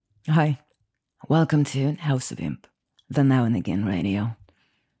Hi, welcome to House of Imp, the Now and Again Radio.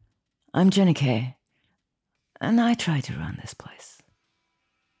 I'm JennyK, and I try to run this place.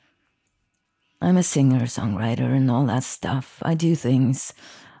 I'm a singer, songwriter, and all that stuff. I do things.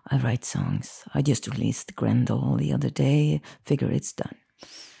 I write songs. I just released Grendel the other day. Figure it's done.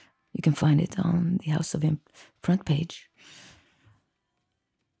 You can find it on the House of Imp front page.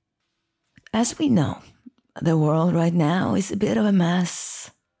 As we know, the world right now is a bit of a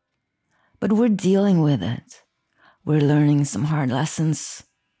mess. But we're dealing with it. We're learning some hard lessons.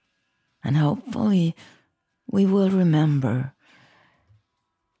 And hopefully we will remember.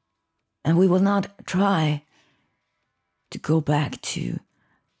 And we will not try to go back to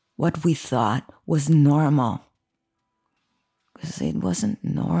what we thought was normal. Because it wasn't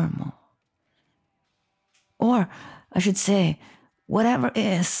normal. Or, I should say, whatever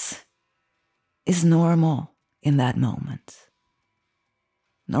is normal in that moment.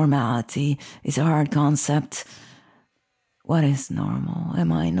 Normality is a hard concept. What is normal?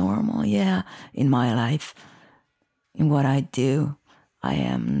 Am I normal? Yeah, in my life, in what I do, I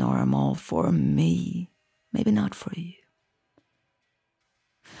am normal for me, maybe not for you.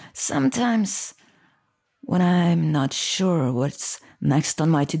 Sometimes, when I'm not sure what's next on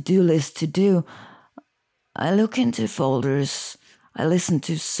my to-do list to do, I look into folders, I listen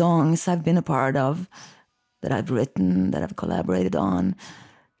to songs I've been a part of, that I've written, that I've collaborated on,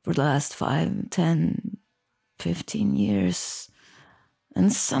 for the last 5, 10, 15 years.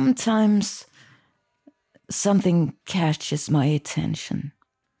 And sometimes something catches my attention.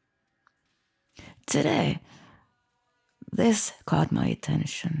 Today, this caught my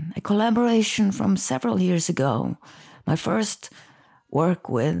attention. A collaboration from several years ago. My first work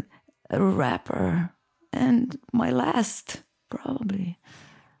with a rapper, and my last, probably,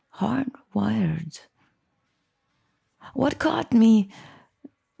 Hardwired. What caught me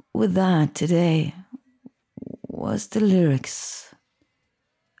with that today was the lyrics.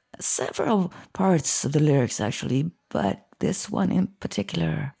 Several parts of the lyrics, actually, but this one in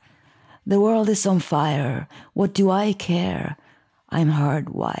particular. The world is on fire. What do I care? I'm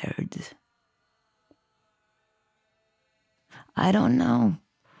hardwired. I don't know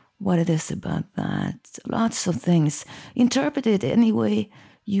what it is about that. Lots of things. Interpret it any way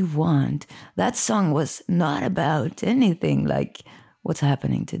you want. That song was not about anything like what's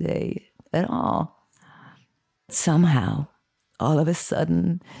happening today at all. Somehow, all of a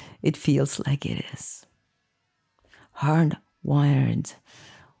sudden, it feels like it is. Hardwired.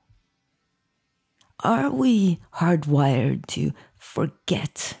 Are we hardwired to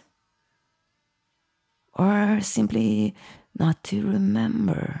forget? Or simply not to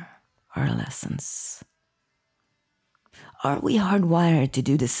remember our lessons? Are we hardwired to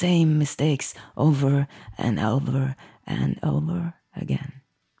do the same mistakes over and over and over again?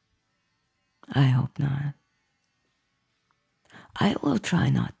 I hope not. I will try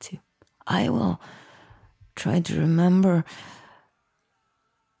not to. I will try to remember.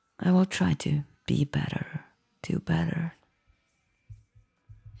 I will try to be better, do better.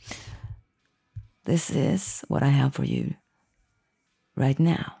 This is what I have for you right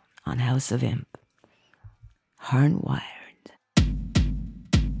now on House of Imp. Hardwired.